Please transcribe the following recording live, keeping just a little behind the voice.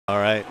All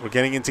right, we're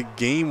getting into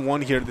game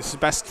 1 here. This is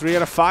best 3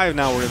 out of 5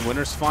 now. We're in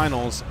winners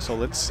finals, so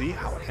let's see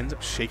how it ends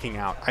up shaking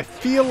out. I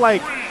feel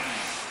like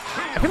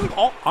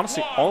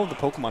honestly, all of the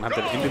Pokemon have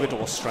their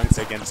individual strengths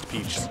against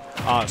Peach.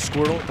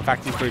 Squirtle, the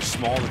fact that he's very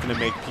small, is going to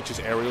make Peach's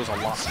aerials a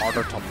lot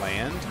harder to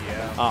land.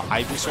 Yeah.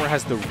 Ivysaur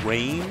has the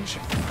range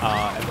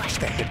and just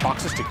the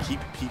hitboxes to keep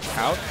Peach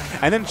out.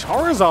 And then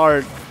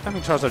Charizard,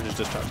 Charizard just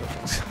does Charizard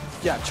things.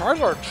 Yeah,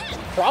 Charizard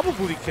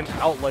probably can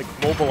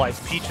mobilize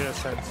Peach in a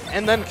sense,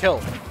 and then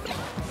kill.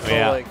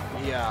 So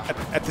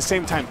At the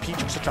same time,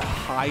 Peach is such a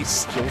high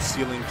skill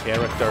ceiling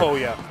character. Oh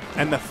yeah.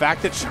 And the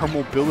fact that her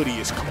mobility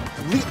is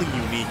completely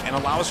unique and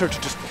allows her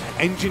to just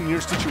engineer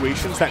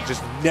situations that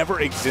just never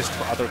exist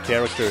for other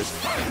characters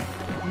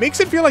makes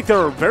it feel like there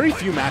are very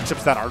few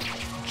matchups that are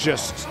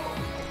just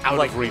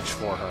out of reach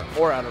for her.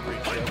 Or out of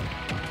reach, yeah.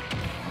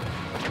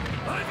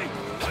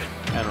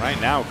 And right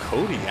now,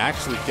 Cody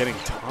actually getting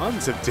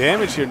tons of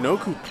damage here.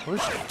 Noku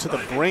pushed to the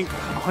brink,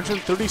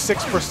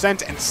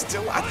 136% and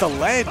still at the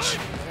ledge.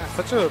 Yeah,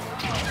 such a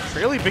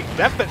really big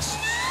deficit.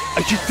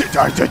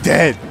 You're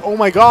dead. Oh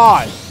my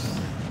god.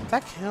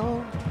 That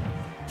kill?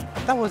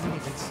 That wasn't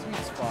even sweet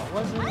spot,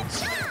 was it?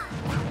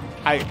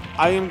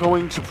 I am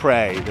going to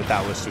pray that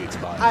that was sweet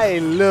spot. I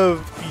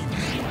love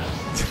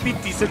PT.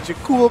 PT's such a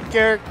cool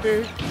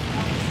character.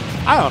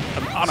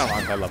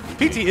 I love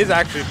PT. PT is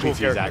actually a cool PT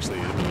character. is actually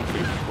a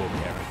really cool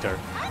character.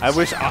 I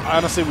wish,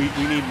 honestly, we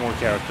need more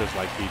characters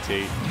like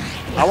PT.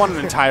 I want an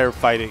entire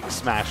fighting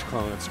Smash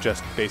clone that's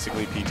just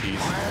basically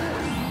PTs.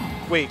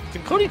 Wait,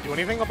 can Cody do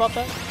anything about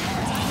that?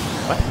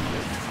 What?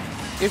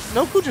 If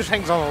Noku just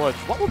hangs on the ledge,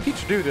 what will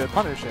Peach do to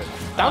punish it?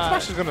 Down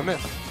smash is going to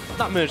miss.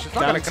 Not miss, it's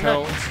not going to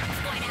connect.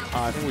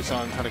 I think we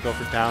saw him try to go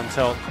for down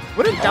tilt.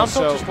 Wouldn't down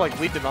tilt just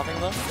lead to nothing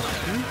though?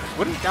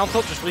 Wouldn't down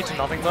tilt just lead to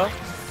nothing though?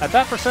 At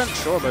that percent,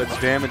 sure, but it's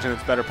damage and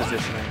it's better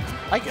positioning.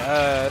 I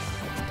guess.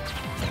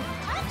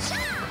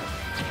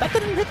 That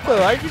didn't hit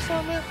though, I just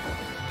saw that.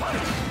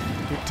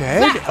 You're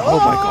dead? Oh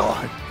my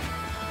god.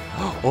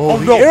 Oh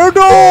the air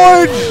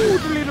dodge!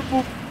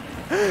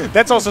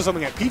 That's also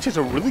something that Peach has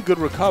a really good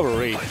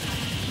recovery.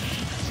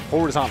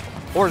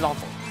 Horizontal.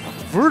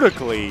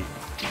 Vertically,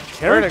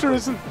 character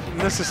isn't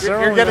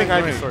necessarily. You're getting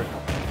that great. Ivysaur.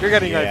 You're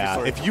getting Yeah,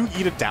 Ivysaur. if you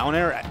eat a down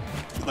air at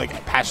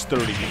past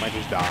 30, you might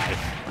just die.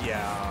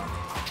 Yeah.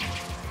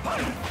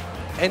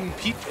 And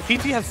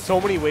PT has so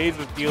many ways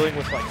of dealing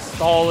with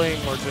stalling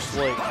or just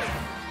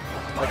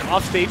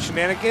offstage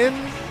shenanigans.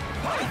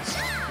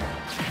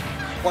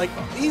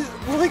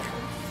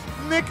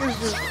 Nick is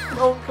just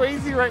going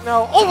crazy right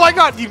now. Oh my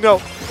god, you know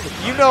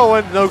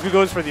when Noku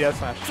goes for the S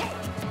smash.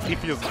 He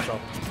feels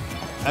himself.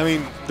 I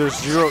mean, there's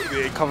zero,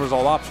 it covers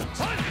all options.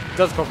 It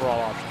does cover all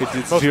options.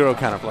 It's zero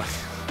counterplay.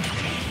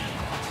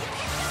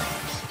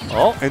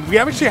 Oh, and we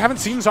actually haven't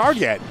seen Zard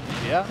yet.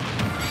 Yeah.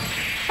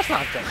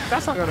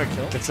 That's not gonna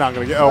kill. It's not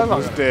gonna get. Oh,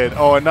 Paust did.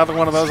 Oh, another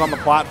one of those on the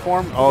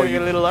platform. Oh, you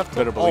get a little left.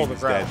 Better believe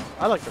he's dead.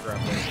 I like the grab.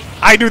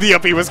 I knew the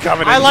uppie was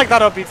coming. I like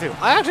that uppie too.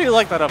 I actually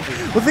like that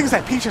uppie. The thing is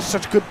that Peach has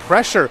such good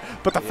pressure,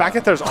 but the fact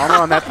that there's armor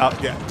on that,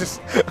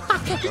 just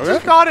he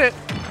just caught it.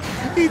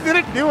 He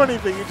didn't do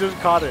anything. He just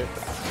caught it.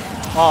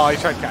 Oh,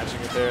 he tried catching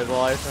it there as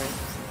well. I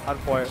think. On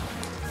point.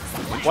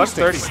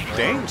 130.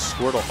 Dang,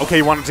 Squirtle. Okay,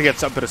 he wanted to get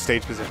some bit of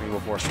stage positioning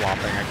before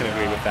swapping. I can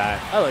agree with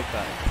that. I like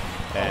that.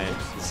 And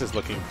this is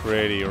looking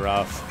pretty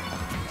rough.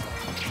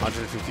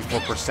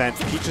 154%.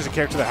 Peach is a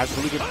character that has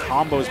really good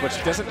combos, but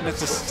she doesn't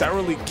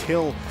necessarily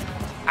kill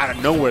out of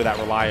nowhere that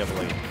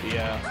reliably.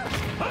 Yeah.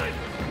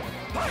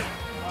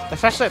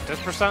 Especially at this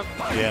percent.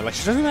 Yeah,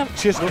 she doesn't have.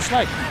 She has no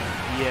snipe.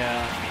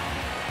 Yeah.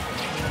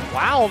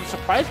 Wow, I'm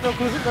surprised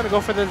Noku isn't going to go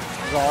for this.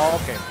 Oh,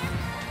 okay.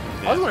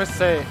 Yeah. I was going to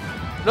say,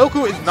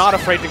 Noku is not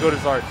afraid to go to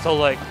Zard,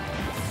 so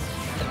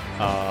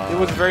it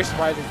was very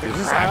surprising. This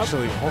is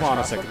actually, hold on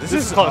a second. This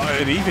is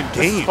an even game.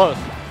 This is close.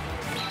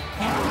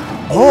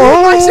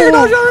 Oh! I see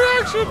no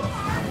reaction!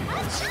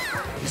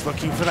 He's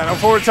looking for that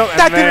forward tilt.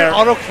 That didn't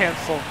auto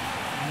cancel.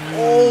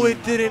 Oh,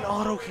 it didn't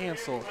auto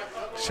cancel.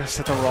 Just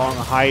at the wrong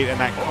height, and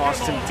that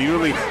cost him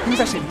dearly. He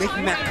was actually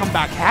making that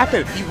comeback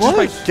happen. He was.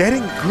 Just by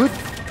getting good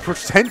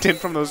percentage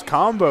from those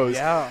combos.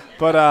 Yeah.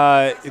 But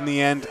in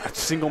the end, a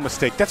single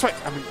mistake. That's why,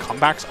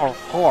 comebacks are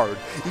hard.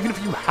 Even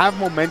if you have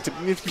momentum,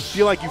 even if you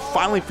feel like you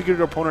finally figured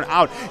your opponent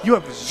out, you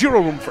have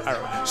zero room for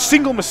error.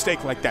 Single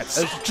mistake like that,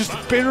 just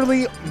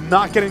barely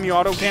not getting the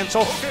auto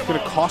cancel, going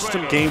to cost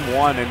him game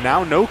 1. And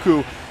now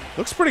Noku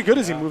looks pretty good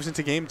as he moves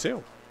into game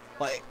 2.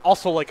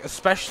 Also,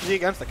 especially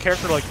against a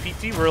character like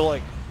PT,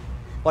 where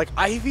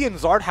Ivy and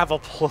Zard have a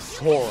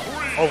plethora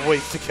of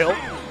ways to kill.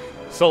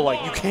 So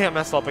you can't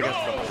mess up against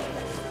them.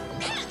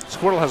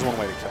 Squirtle has one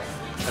way to kill,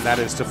 and that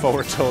is to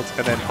forward tilt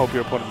and then hope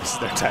your opponent misses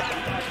their tech.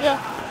 Yeah,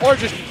 or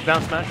just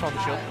down smash on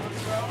the shield.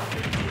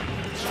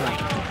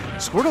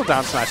 Squirtle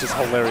down smashes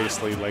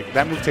hilariously.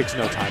 That move takes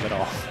no time at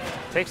all.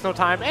 Takes no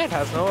time and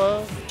has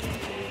no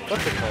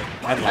what's it called?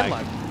 And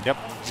lag. Yep.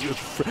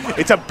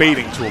 It's a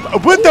baiting tool.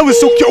 But that was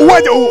so cute.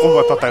 What? Oh,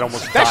 I thought that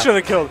almost. That should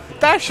have killed.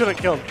 That should have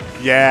killed.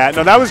 Yeah,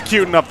 no, that was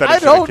cute enough that it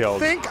should have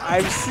killed. I don't think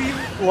I've seen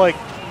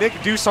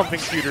Nick do something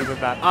cuter than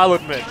that. I'll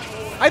admit.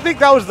 I think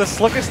that was the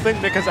slickest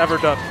thing Nick has ever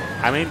done.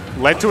 I mean,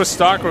 led to a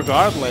stock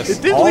regardless.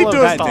 It did all lead of to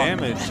a that stock.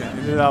 damage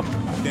ended up,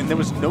 and there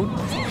was no.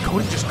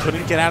 Cody just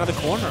couldn't get out of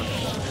the corner.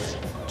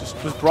 Just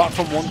was brought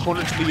from one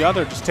corner to the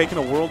other, just taking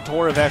a world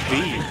tour of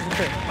FD.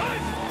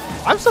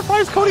 I'm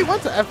surprised Cody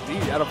went to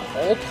FD out of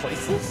all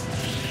places.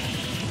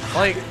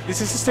 Like, This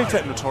is a stage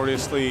that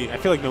notoriously, I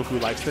feel like Noku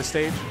likes this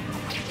stage.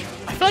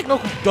 I feel like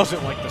Noku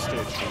doesn't like the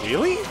stage.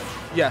 Really?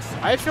 Yes,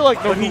 I feel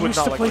like But Noku he would used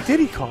not to like play it.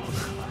 Diddy Kong.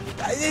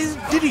 It is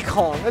Diddy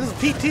Kong. It is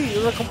PT. It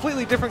was a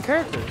completely different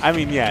character. I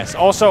mean, yes.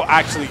 Also,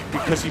 actually,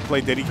 because he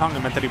played Diddy Kong,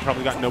 it meant that he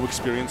probably got no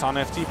experience on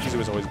FD because he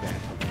was always banned.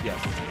 Yes.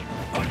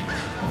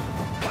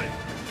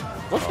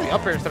 What's the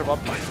up air instead of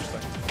up B? Interesting.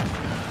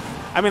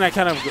 I mean, I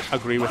kind of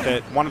agree with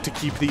it. Wanted to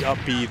keep the up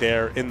B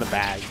there in the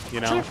bag, you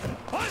know?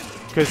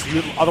 Because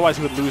otherwise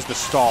he would lose the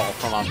stall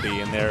from up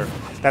B, and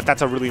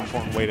that's a really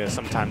important way to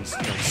sometimes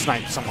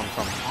snipe someone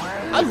from.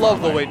 I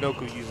love the way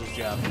Noku uses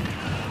jab.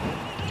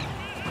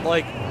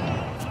 Like,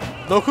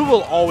 Noku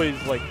will always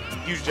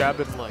use jab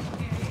in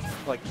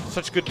like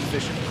such good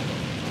position,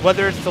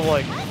 whether it's to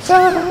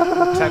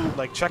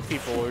check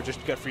people or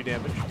just get free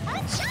damage.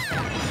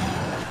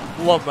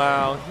 Love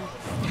Mao.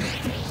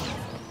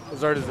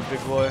 Zard is a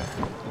big boy.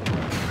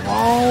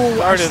 Oh,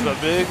 Zard is a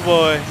big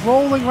boy.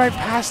 Rolling right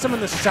past him,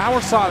 and the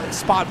sour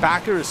spot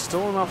backer is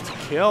still enough to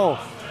kill.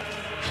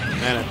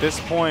 And at this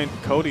point,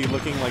 Cody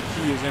looking like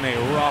he is in a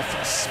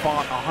rough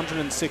spot,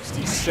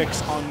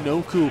 166 on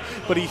Noku,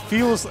 but it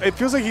feels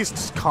like he's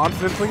just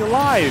confidently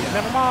alive.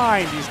 Never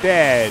mind, he's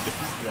dead. He's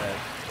dead.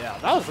 Yeah,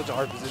 that was such a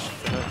hard position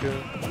for Noku.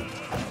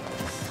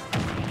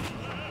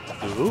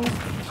 Ooh.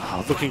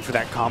 Oh, looking for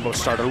that combo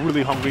starter,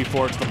 really hungry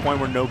for it to the point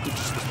where Noku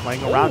just was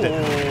playing around it.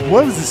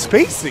 What was the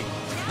spacing?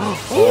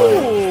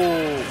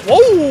 Whoa!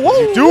 Whoa! What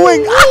are you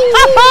doing?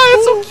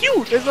 It's so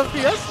cute. It's a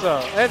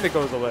fiesta, and it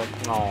goes away.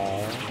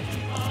 Oh.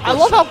 I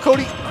love how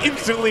Cody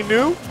instantly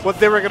knew what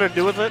they were gonna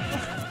do with it.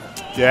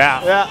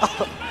 Yeah. Yeah.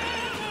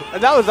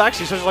 And that was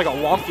actually such like a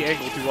wonky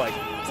angle too. Like,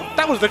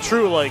 that was the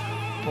true like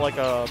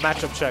a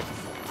matchup check.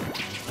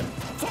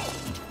 Is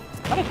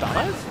that a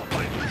Dada's?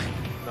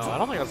 No, I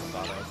don't think that's a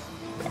Dada's.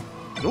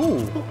 Ooh.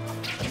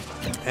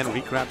 And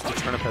regrabs the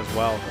turnip as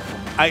well.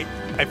 I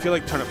feel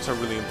like turnips are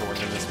really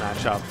important in this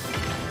matchup.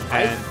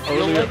 And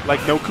earlier,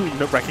 like Noku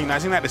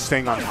recognizing that is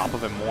staying on top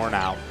of him more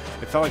now.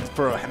 It felt like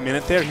for a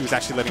minute there, he was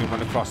actually letting him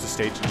run across the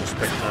stage and just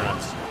pick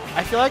turnips.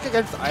 I feel like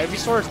against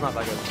Ivysaur, it's not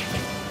that good.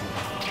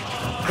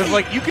 Because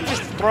like you can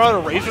just throw out a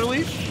Razor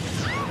Leaf.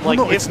 Like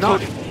no, it's not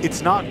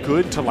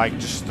good to like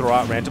just throw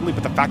out randomly,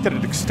 but the fact that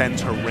it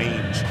extends her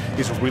range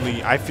is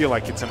really, I feel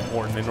like it's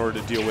important in order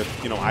to deal with,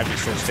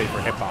 Ivysaur's safer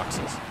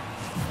hitboxes.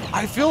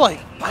 I feel like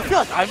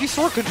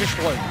Ivysaur could just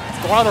like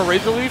throw out a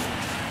Razor Leaf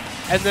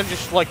and then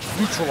just like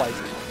neutralize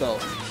it though.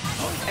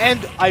 And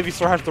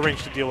Ivysaur has the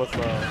range to deal with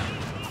the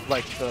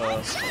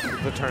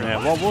turn. Yeah,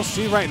 well, we'll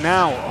see right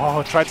now.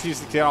 Oh, tried to use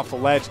the get off the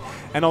ledge.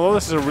 And although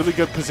this is a really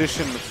good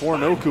position for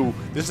Noku,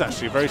 this is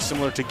actually very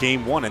similar to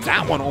game one, and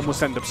that one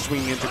almost ended up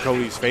swinging into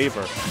Cody's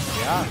favor.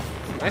 Yeah.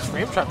 Nice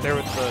frame trap there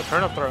with the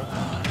turnip throw.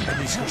 And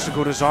he's supposed to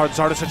go to Zard.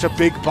 Zard is such a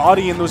big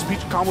body, and those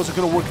beach combos are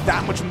going to work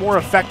that much more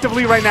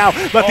effectively right now.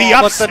 But the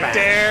up smash. The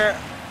dare.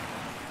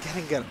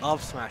 Getting an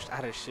up smashed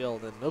out of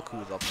shield, and Noku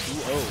is up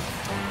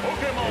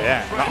 2-0.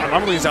 Yeah,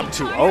 normally he's up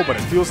 2-0, but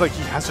it feels like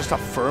he has just a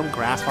firm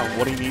grasp on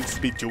what he needs to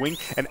be doing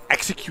and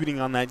executing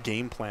on that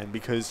game plan,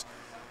 because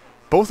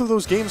both of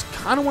those games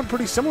kind of went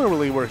pretty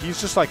similarly, where he's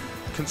just like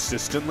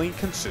consistently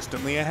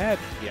ahead.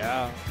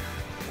 Yeah.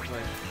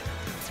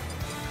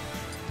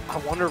 I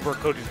wonder where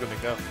Cody's going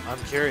to go. I'm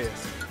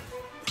curious.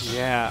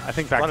 Yeah, I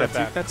think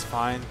that's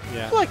fine.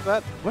 Yeah. I like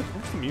that. What's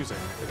the music?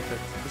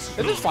 Is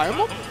this Fire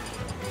Emblem?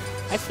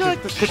 I feel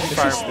like this could be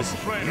Fire Emblem. This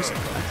is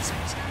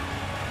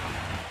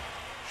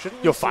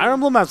music. Yo, Fire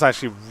Emblem has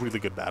actually really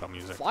good battle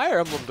music. Fire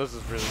Emblem does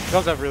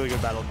have really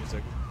good battle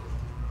music.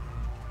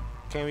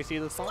 Can we see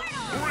the song? 3,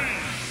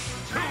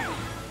 2,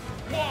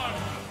 1.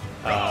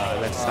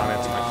 That's not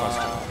answering my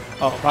question.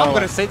 Oh, I'm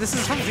gonna say this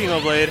is from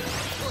Xenoblade.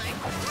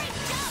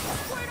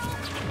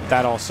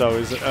 That also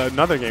is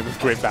another game with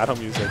great battle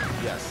music.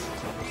 Yes.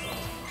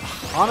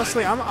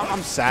 Honestly,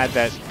 I'm sad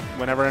that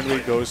whenever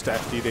anybody goes to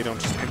FD, they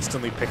don't just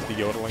instantly pick the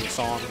yodeling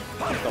song.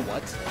 The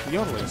what? The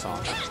yodeling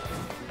song.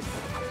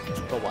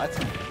 The what?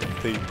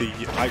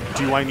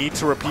 Do I need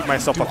to repeat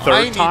myself a I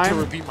third need time? to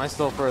repeat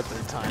myself for a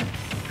third time.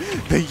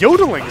 The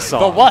yodeling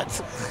song. The what?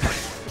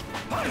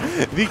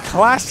 The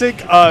classic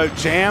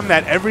jam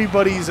that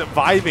everybody's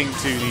vibing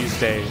to these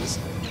days.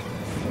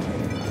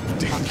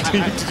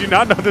 Did you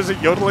not know there's a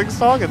yodeling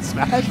song in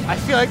Smash? I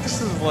feel like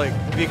this is like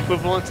the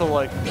equivalent to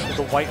like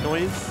the white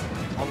noise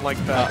on like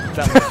that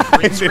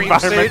green screen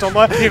environmental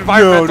stage. noise. The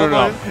environmental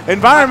No. noise.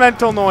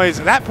 Environmental noise.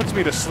 That puts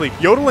me to sleep.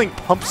 Yodeling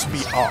pumps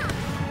me up.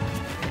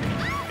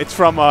 It's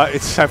from I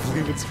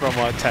believe it's from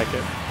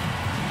Tekken.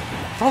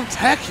 From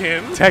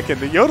Tekken? Tekken,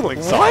 the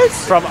yodeling song. What?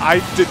 From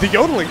the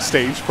yodeling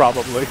stage,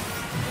 probably.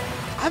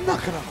 I'm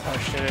not gonna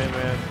question it,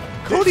 man.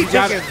 Cody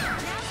Tekken.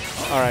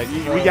 All right,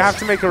 we have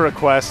to make a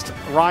request.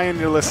 Ryan,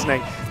 you're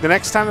listening. The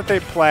next time that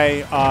they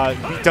play,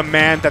 we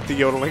demand that the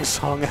yodeling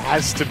song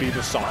has to be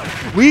the song.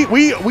 We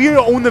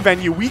own the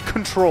venue. We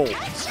control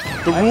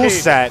the rule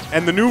set,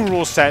 and the new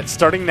rule set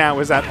starting now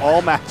is that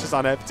all matches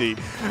on FD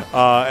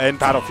and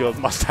Battlefield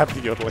must have the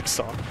yodeling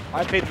song.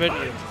 I paid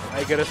venue.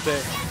 I gotta say.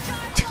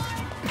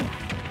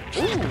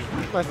 Ooh,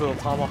 nice little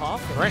tomahawk.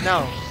 And right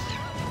now,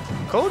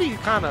 Cody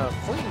kind of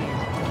fleeing.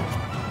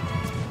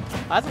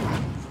 Hasn't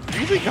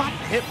really gotten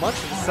hit much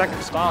in the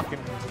second stock,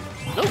 and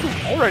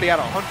Noku's already at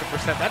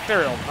 100%. That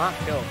barrel not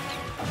killed.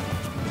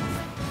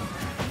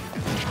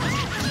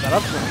 That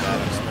up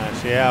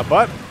Smash, yeah,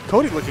 but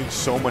Cody looking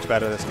so much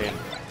better this game.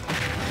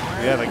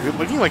 Yeah, like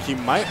looking like he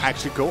might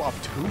actually go up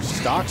 2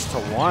 stocks to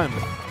 1.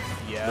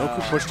 Yeah.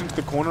 Noku pushed into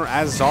the corner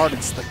as Zard.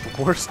 It's like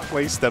the worst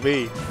place to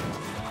be.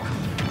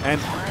 And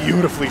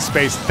beautifully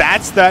spaced.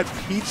 That's that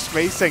peach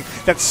spacing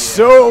that's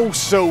so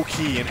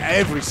key in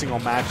every single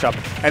matchup.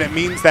 And it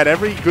means that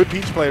every good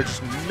peach player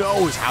just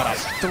knows how to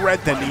thread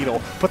the needle,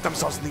 put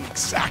themselves in the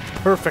exact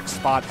perfect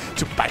spot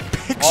to buy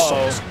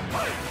pixels.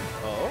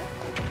 Oh.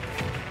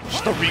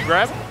 Just a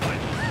re-grab.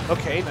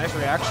 Okay, nice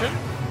reaction.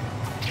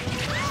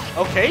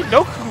 Okay,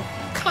 Noku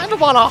kind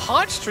of on a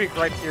hot streak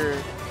right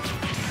here.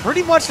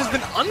 Pretty much has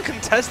been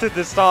uncontested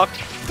this stock.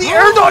 The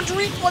air dodge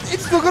reflex,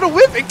 it's still gonna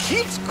whip. It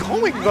keeps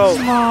going though.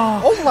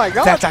 Oh my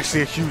god. That's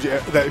actually a huge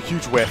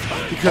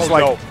whiff because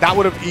that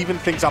would have evened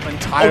things up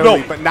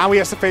entirely. But now he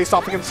has to face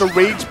off against the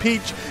Rage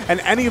Peach, and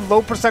any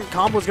low percent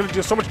combo is gonna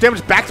do so much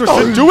damage. Back throw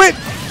should do it.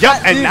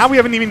 Yep, and now we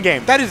have an even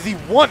game. That is the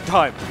one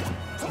time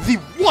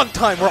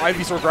where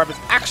Ivy Sword Grab is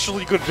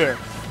actually good there.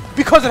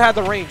 Because it had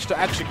the range to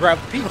actually grab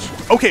the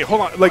Peach. Okay, hold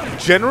on. Like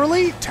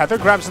generally, tether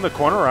grabs in the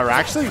corner are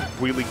actually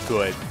really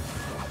good.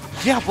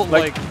 Yeah, but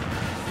like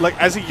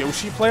as a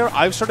Yoshi player,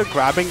 I've started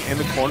grabbing in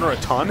the corner a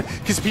ton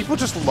because people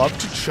just love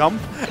to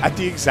jump at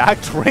the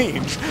exact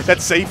range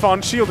that's safe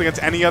on shield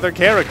against any other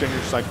character. And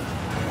you're just like,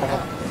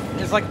 oh.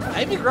 It's like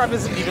Ivy grab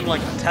isn't even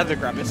like a tether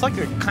grab. It's like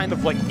a kind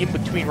of like in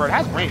between where it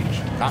has range,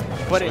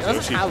 but it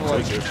doesn't have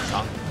like.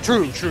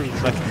 True.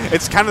 Like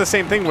it's kind of the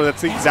same thing where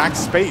it's the exact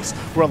space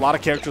where a lot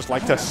of characters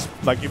like to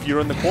if you're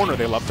in the corner,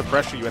 they love to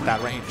pressure you at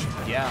that range.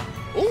 Yeah.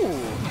 Ooh,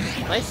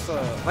 nice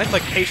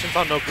like patience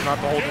on Noku not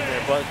to hold in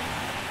there, but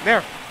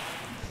there.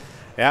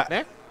 Yeah.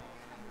 There.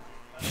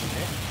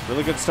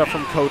 Really good stuff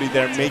from Cody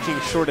there, making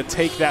sure to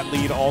take that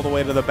lead all the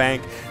way to the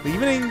bank.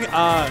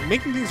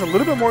 Making things a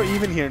little bit more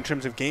even here in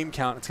terms of game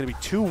count. It's going to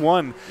be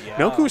 2-1. Yeah.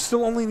 Noku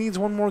still only needs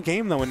one more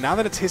game, though, and now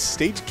that it's his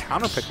stage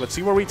counter pick, let's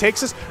see where he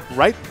takes us.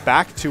 Right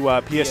back to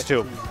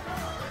PS2.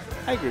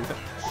 I agree with that.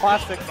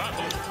 Classic.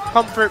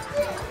 Comfort.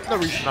 No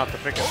reason not to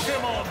pick it.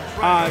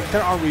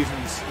 There are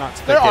reasons not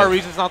to pick it. There are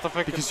reasons not to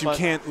pick it. Because you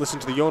can't listen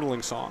to the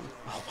yodeling song.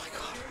 Oh my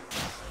god.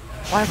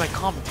 Why am I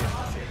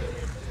commentating?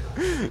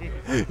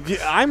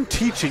 I'm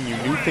teaching you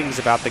new things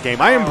about the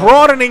game. I am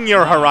broadening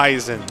your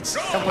horizons.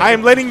 I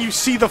am letting you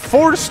see the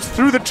forest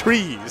through the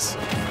trees.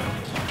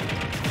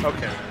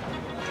 Okay.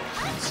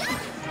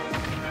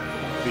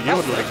 The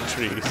yodeling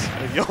trees.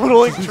 The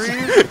yodeling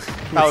trees?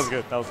 That was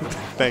good. That was good.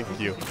 Thank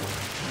you.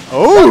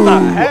 Oh,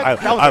 I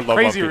love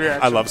crazy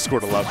reaction. I love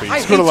Squirtle Love Bees. I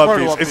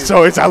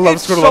love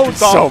Squirtle Love Bees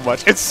so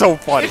much. It's so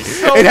funny.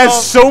 It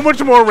has so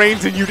much more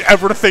range than you'd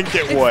ever think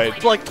it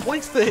would. Like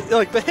twice the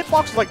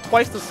hitbox is like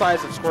twice the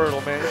size of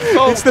Squirtle, man.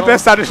 It's the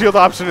best out of shield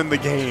option in the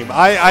game.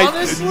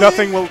 Honestly,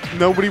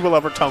 nobody will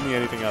ever tell me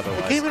anything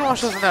otherwise. Game &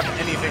 Watch doesn't have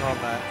anything on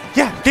that.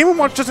 Yeah, Game &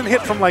 Watch doesn't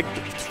hit from like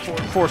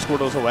four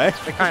Squirtles away.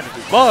 They kind of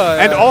do. But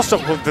and also,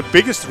 the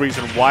biggest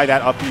reason why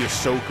that up B is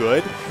so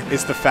good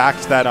is the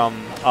fact that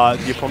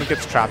the opponent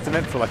gets trapped in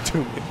it for like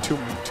two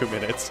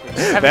minutes.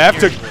 They have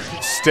to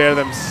stare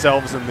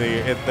themselves in the.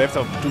 They have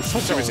to do some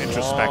serious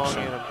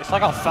introspection. It's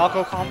like a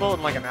Falco combo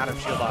and like an out of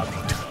shield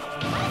option.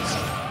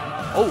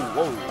 Oh,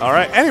 whoa. All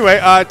right. Anyway,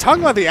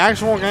 talking about the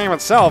actual game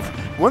itself.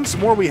 Once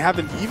more, we have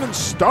an even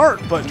start,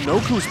 but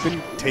Noku's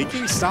been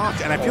taking stock,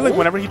 and I feel like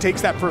whenever he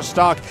takes that first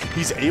stock,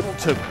 he's able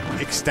to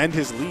extend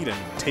his lead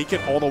and take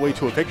it all the way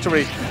to a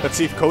victory. Let's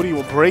see if Cody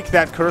will break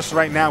that curse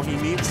right now. He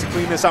needs to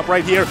clean this up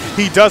right here.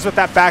 He does with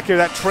that back air,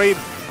 that trade.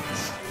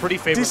 Pretty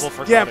favorable for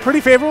Cody. Yeah,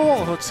 pretty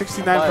favorable.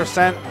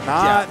 69%.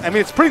 Not. I mean,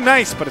 it's pretty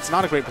nice, but it's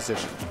not a great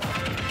position.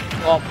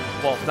 Well,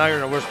 now you're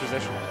in a worse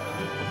position.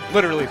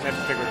 Literally, and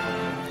figuratively.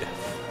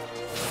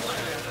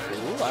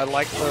 I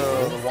like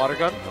the water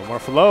gun. No more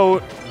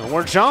float. No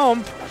more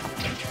jump.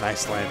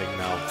 Nice landing,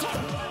 though.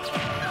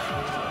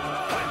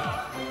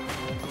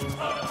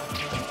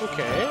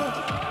 Okay.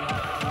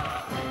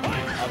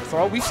 Up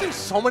throw. We've seen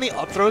so many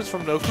up throws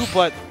from Noku,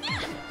 but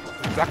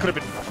that could have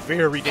been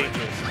very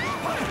dangerous.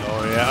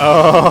 Oh, yeah.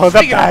 Oh,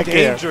 the back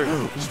air.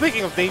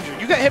 Speaking of danger,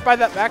 you get hit by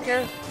that back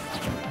air,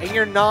 and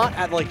you're not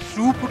at like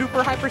super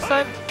duper high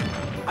percent.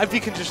 Ivy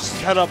can just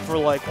set up for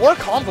like, or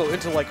combo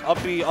into like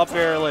up B, up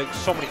air, like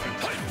so many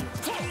things.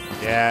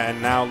 Yeah,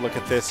 and now look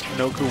at this.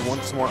 Noku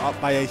once more up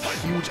by a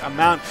huge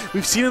amount.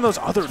 We've seen in those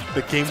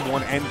the Game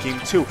 1 and Game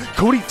 2,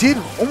 Cody did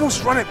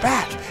almost run it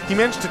back. He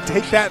managed to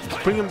take that,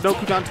 bring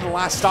Noku down to the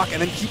last stock, and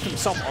then keep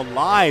himself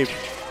alive.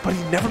 but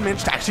he never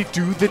managed to actually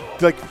do the,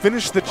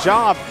 finish the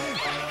job.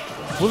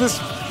 Will this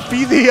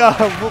be the,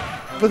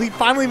 will he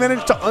finally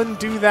manage to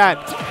undo that?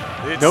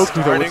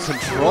 Noku though with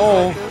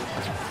control.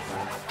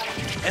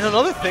 And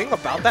another thing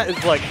about that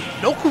is like,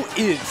 Noku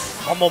is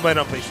a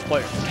momentum-based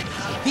player.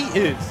 He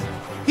is.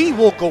 He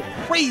will go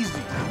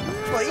crazy.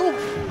 Like,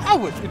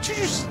 did you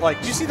just, like,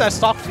 did you see that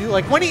stock too?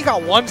 Like, when he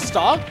got one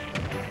stock,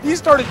 he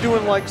started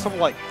doing, like, some,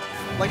 like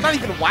not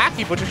even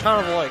wacky, but just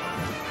kind of, like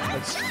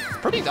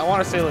pretty, I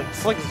want to say, like,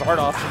 it's like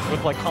Zardoff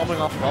with, like, coming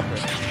off of up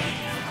there.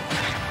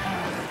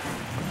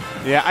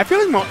 Yeah, I feel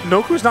like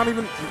Noku's not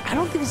even, I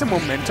don't think he's a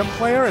momentum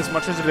player as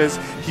much as it is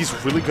he's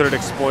really good at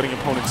exploiting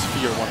opponent's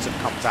fear once it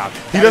comes out.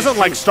 He doesn't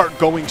like start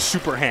going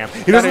super ham.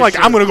 He doesn't like,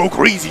 I'm going to go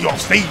crazy off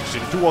stage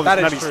and do all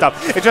this nutty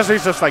stuff. It's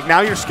just like,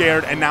 now you're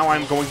scared and now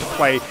I'm going to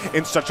play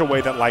in such a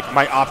way that like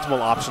my optimal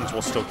options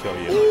will still kill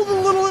you. Ooh, the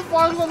little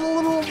advice on the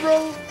little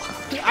bro.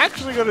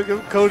 Actually going to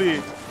give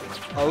Cody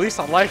at least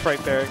on life right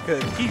there,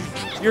 because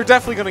you're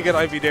definitely going to get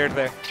IV dared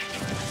there.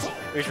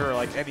 If you're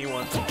like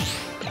anyone.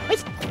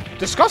 It's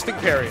disgusting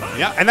parry.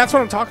 Yeah, and that's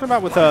what I'm talking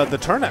about with the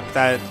turnip.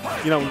 That,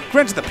 you know,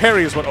 granted the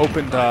parry is what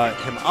opened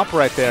him up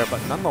right there,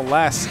 but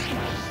nonetheless,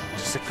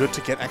 just good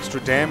to get extra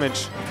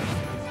damage.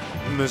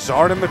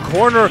 Mazard in the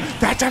corner.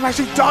 That time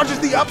actually dodges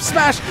the up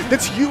smash.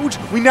 That's huge.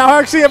 We now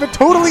actually have a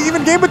totally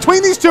even game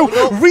between these two.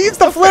 Reads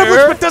the flare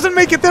blitz, but doesn't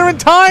make it there in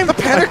time. The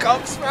panic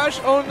up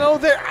smash. Oh no,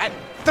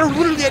 they're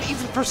literally at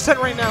even percent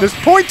right now. There's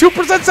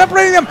 0.2%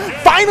 separating them.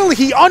 Finally,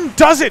 he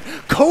undoes it.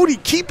 Cody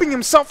keeping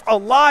himself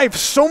alive.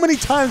 So many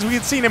times we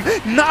had seen him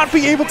not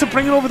be able to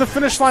bring it over the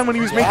finish line when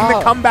he was making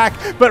the comeback.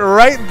 But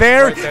right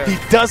there, he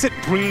does it,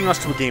 bringing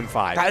us to a game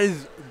 5.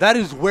 That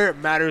is where it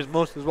matters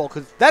most as well,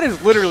 because that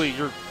is literally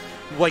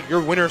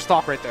your winner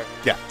stock right there.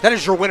 Yeah. That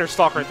is your winner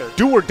stock right there.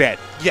 Do or dead.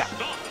 Yeah.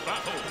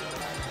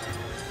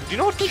 Do you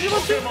know what stage you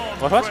went to?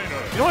 What? Do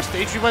you know what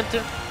stage you went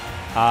to?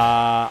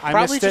 I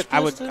missed it. I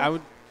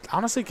would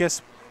honestly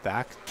guess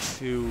back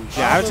to,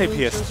 yeah, I would say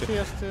PS2.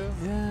 Yeah,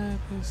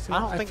 PS2. I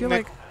don't think feel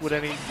Nick like would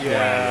any.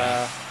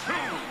 Yeah.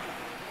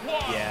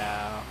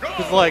 Yeah.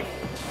 Because like,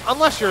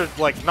 unless you're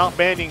like not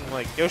banning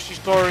like Yoshi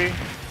Story,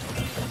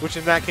 which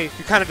in that case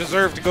you kind of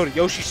deserve to go to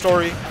Yoshi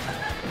Story.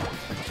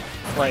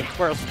 Like,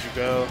 where else would you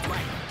go?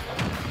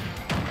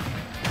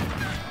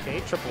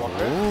 Okay, triple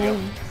under. Yep.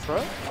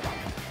 Throw.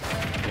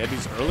 Yeah,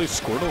 these early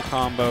Squirtle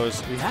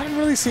combos, we haven't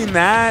really seen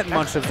that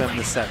much of them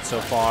this set so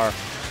far.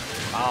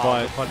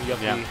 But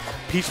yeah,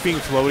 Peach being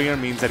floatier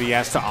means that he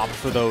has to opt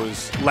for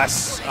those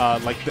less,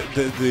 like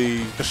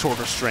the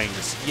shorter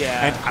strings.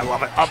 Yeah. And I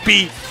love it. Up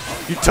B,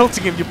 you're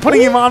tilting him, you're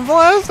putting him on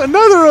blast.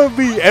 Another up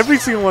B. Every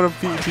single one of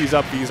Peach's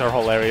up Bs are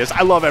hilarious.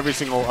 I love every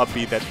single up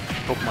B that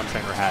Pokemon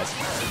Trainer has.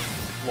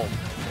 Well,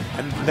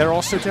 and they're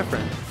all so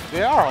different.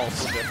 They are all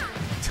so different.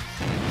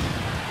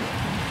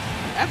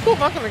 Absolutely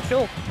not gonna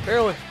kill,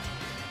 barely.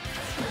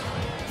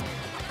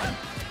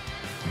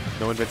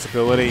 No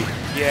invincibility.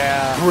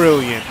 Yeah.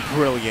 Brilliant,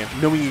 brilliant.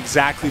 Knowing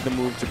exactly the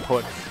move to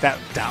put that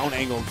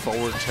down-angled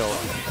forward tilt.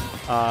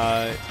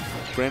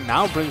 Graham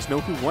now brings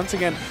Noku once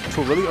again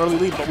to a really early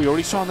lead, but we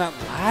already saw in that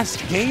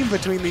last game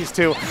between these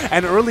two,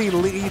 an early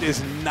lead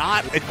is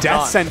not a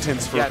death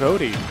sentence for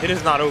Cody. It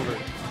is not over.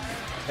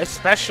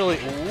 Especially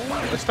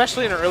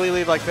in an early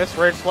lead like this,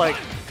 where it's like,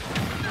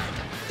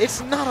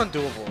 it's not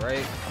undoable,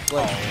 right?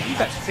 Like, he's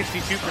at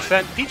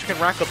 62%. Peach can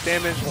rack up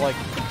damage like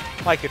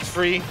it's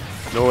free.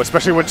 No,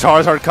 especially when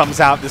Charizard comes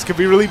out. This could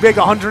be really big.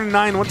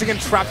 109, once again,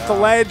 trapped the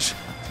ledge.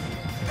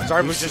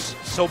 Charizard was just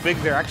so big,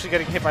 they're actually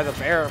getting hit by the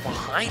bear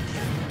behind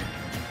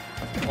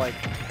him. Like,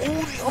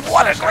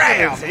 what a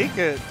grab! Take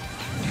it.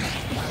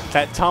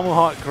 That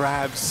tomahawk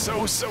grab,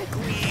 so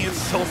clean.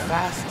 So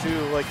fast, too.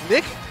 Like,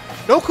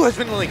 Noku has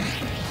been, like,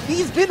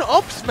 he's been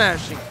up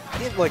smashing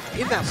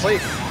in that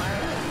place.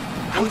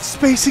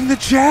 Outspacing the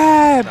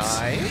jabs.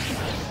 Nice.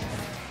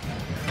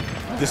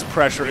 This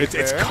pressure,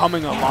 it's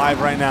coming alive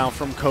right now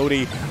from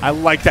Cody. I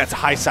like that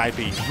high side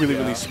B.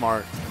 Really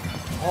smart.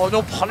 Oh,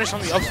 no punish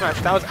on the up smash.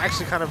 That was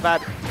actually kind of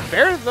bad.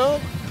 Bear, though,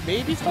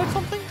 maybe start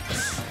something?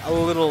 A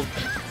little.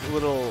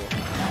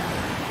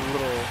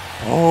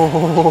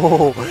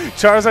 Oh,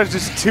 Charizard's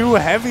just too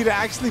heavy to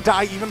actually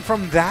die even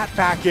from that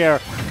back air.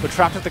 But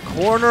trapped at the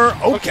corner.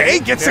 Okay,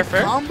 gets a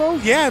combo.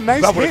 Yeah,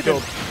 nice hit.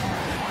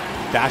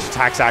 Dash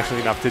attack's actually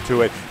enough to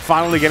do it.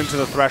 Finally getting to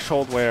the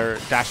threshold where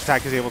dash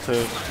attack is able to,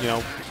 you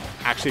know,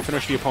 actually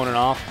finish the opponent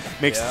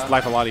off. Makes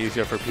life a lot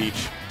easier for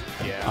Peach.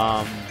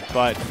 Yeah.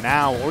 But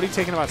now, already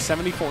taking about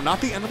 74. Not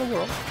the end of the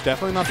world.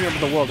 Definitely not the end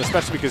of the world,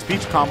 especially because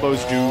Peach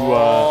combos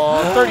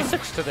do...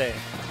 36 today.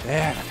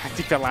 Yeah, the fact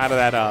he fell out of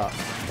that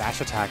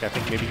dash attack, I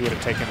think maybe he would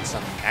have taken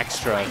some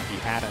extra if he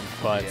hadn't,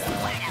 but...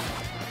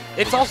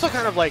 It's also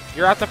kind of like,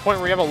 you're at the point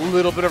where you have a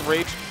little bit of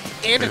rage,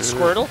 and it's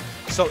Squirtle,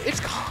 so it's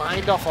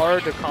kind of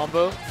hard to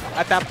combo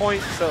at that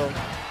point, so...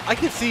 I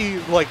could see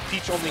like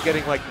Peach only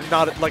getting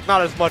not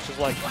as much as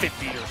like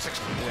 50 or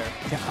 60 there.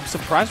 Yeah, I'm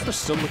surprised we're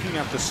still looking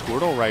at the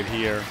Squirtle right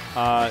here.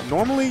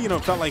 Normally, you know,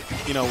 it felt like,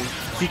 you know,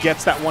 he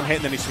gets that one hit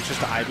and then he switches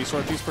to Ivysaur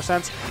at these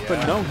percents.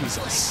 But no,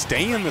 he's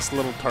staying this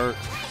little turret.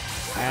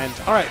 And,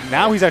 all right,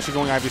 now he's actually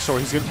going Ivysaur.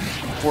 He's going to be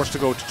forced to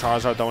go to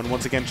Charizard, though. And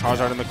once again,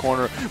 Charizard in the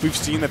corner. We've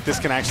seen that this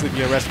can actually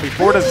be a recipe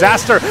for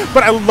disaster.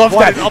 But I love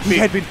that. He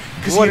had been,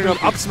 because he had been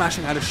up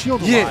smashing out of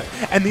shield a lot.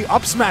 And the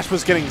up smash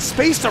was getting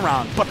spaced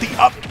around. But the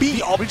up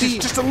B, which is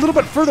just a little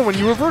bit further when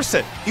you reverse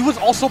it. He was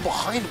also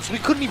behind him, so he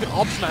couldn't even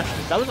up smash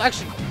it. That was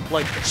actually,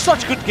 like,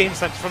 such good game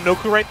sense from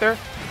Noku right there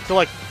to,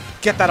 like,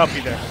 get that up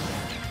B there.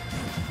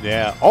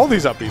 Yeah, all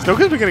these up Bs.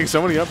 Noku's been getting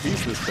so many up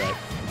Bs this set.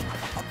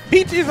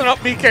 Peach is an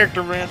up B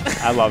character, man.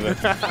 I love it.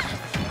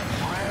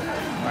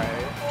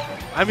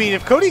 I mean,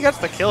 if Cody gets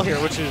the kill here,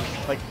 which is,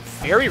 like,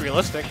 very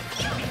realistic.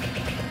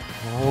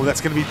 Oh,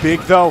 that's going to be big,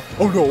 though.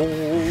 Oh,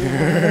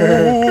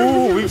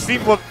 no. we've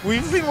seen what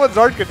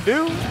Zard can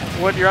do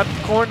when you're at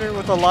the corner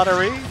with a lot of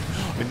rage.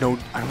 No,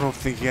 I don't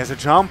think he has a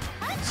jump.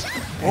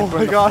 Oh,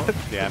 my God.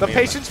 Yeah, the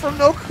patience from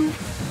Noku.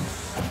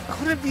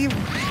 Couldn't be...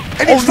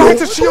 And he tried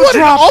to shield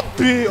drop. Up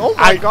B. Oh,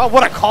 my God.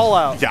 What a call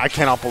out. Yeah, I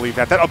cannot believe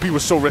that. That up B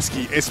was so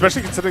risky,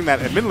 especially considering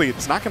that, admittedly,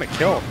 it's not going to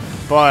kill.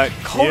 But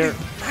Cody,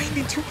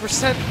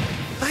 92%,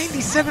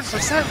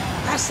 97%.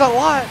 That's a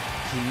lot.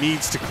 He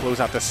needs to close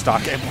out this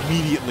stock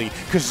immediately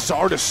because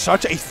Zard is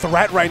such a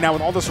threat right now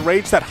with all this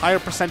rage, that higher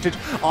percentage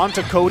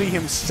onto Cody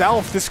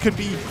himself. This could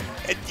be,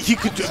 he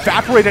could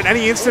evaporate at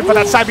any instant, but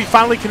that side be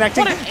finally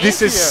connecting.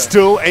 This is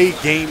still a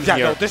game here.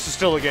 No, this is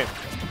still a game.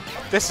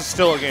 This is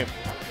still a game.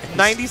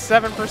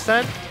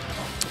 97%,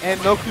 and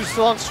Noku's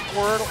still on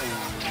Squirtle.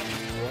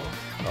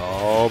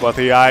 Oh, but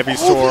the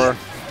Ivysaur.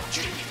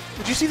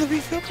 Did you see the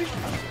refill?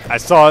 I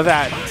saw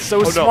that.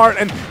 So smart.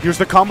 And here's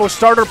the combo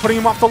starter, putting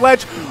him off the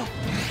ledge.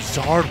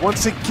 Zard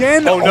once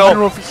again. Oh, no. I don't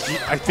know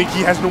if I think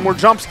he has no more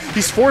jumps.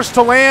 He's forced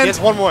to land. He has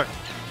one more.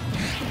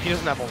 He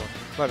doesn't have one more.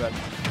 My bad.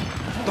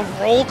 The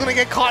roll gonna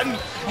get caught in.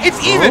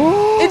 It's even.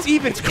 It's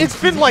even. It's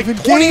been like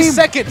 20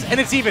 seconds, and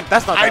it's even.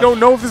 That's not bad. I don't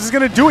know if this is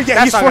gonna do it.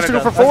 Yeah, he's forced to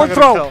go for forward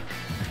throw.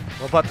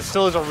 Well, but the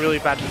still is a really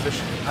bad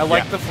position. I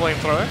like the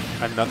flamethrower.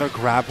 Another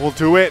grab will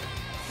do it.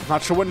 I'm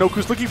not sure what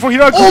Noku's looking for. He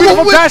does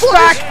a dash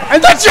back,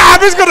 and the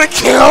jab is gonna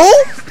kill.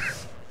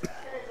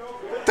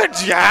 The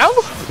jab?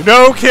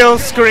 No kill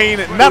screen.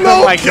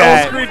 Nothing like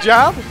that. No kill screen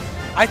jab.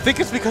 I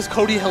think it's because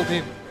Cody held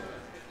in.